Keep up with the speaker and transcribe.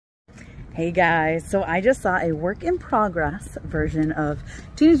Hey guys, so I just saw a work in progress version of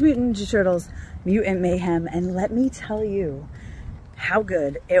Teenage Mutant Ninja Turtles Mutant Mayhem, and let me tell you how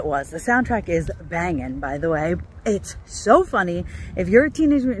good it was. The soundtrack is banging, by the way. It's so funny. If you're a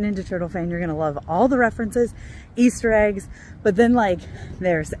Teenage Mutant Ninja Turtle fan, you're gonna love all the references, Easter eggs, but then like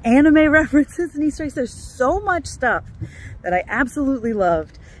there's anime references and Easter eggs. There's so much stuff that I absolutely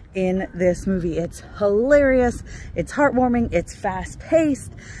loved in this movie. It's hilarious, it's heartwarming, it's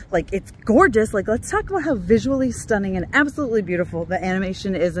fast-paced, like it's gorgeous. Like, let's talk about how visually stunning and absolutely beautiful the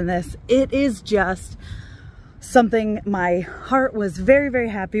animation is in this. It is just something my heart was very, very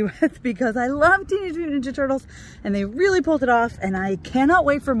happy with, because I love Teenage Mutant Ninja Turtles and they really pulled it off, and I cannot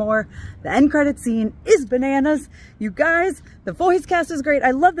wait for more. The end credit scene is bananas. You guys, the voice cast is great.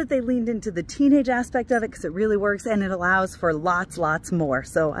 I love that they leaned into the teenage aspect of it because it really works and it allows for lots more.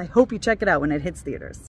 So I hope you check it out when it hits theaters.